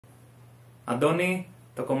Αντώνη,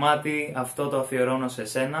 το κομμάτι αυτό το αφιερώνω σε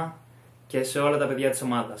σένα και σε όλα τα παιδιά της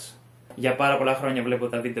ομάδας. Για πάρα πολλά χρόνια βλέπω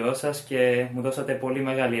τα βίντεό σας και μου δώσατε πολύ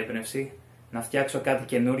μεγάλη έμπνευση να φτιάξω κάτι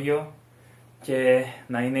καινούριο και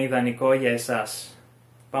να είναι ιδανικό για εσάς.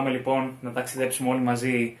 Πάμε λοιπόν να ταξιδέψουμε όλοι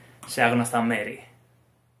μαζί σε άγνωστα μέρη.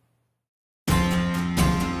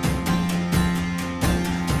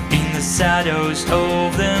 In the shadows of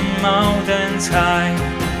the mountains high,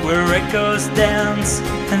 where echoes dance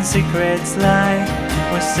and secrets lie,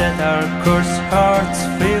 we set our course, hearts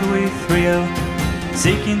filled with thrill,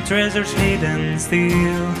 seeking treasures hidden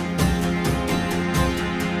still.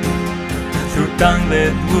 Through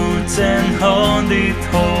tangled woods and haunted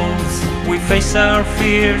halls, we face our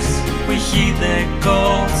fears, we heed the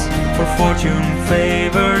calls, for fortune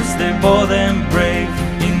favors the bold and brave.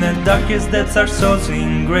 In the darkest depths our souls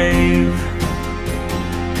engrave.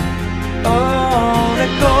 Oh, the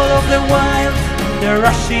call of the wild, the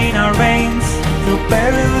rush in our veins, through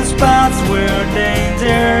perilous paths where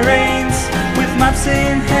danger reigns. With maps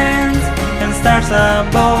in hand and stars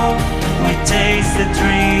above, we chase the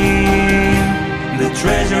dream, the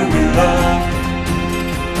treasure we love,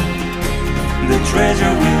 the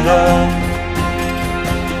treasure we love.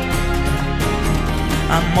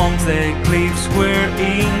 Amongst the cliffs where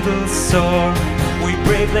eagles soar, we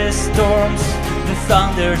brave the storms, the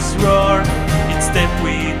thunders roar. Each step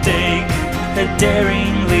we take, a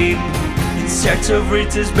daring leap, in search of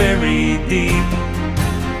riches buried deep.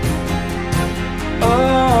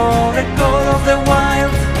 Oh, the call of the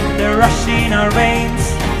wild, the rush in our veins,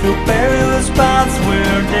 through perilous paths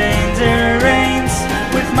where danger reigns.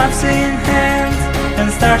 With maps in hand and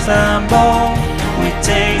stars above, we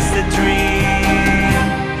chase the dream,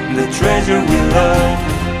 the treasure we love,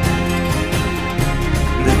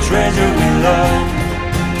 the treasure we love.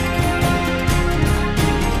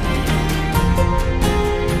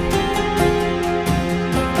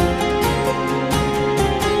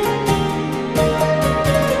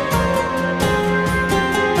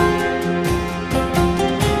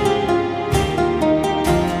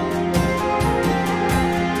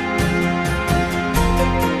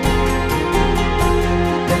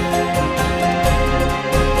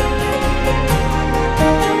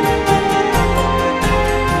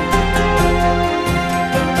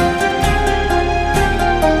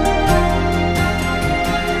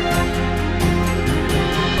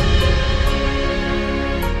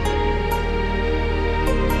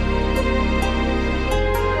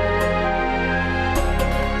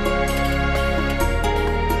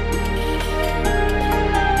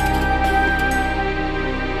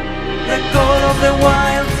 The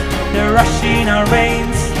wild, the rush in our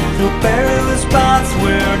veins, through perilous paths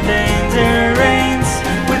where danger reigns.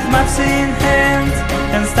 With maps in hand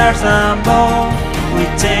and stars above, we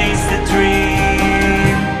chase the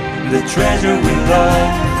dream, the treasure we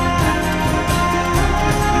love,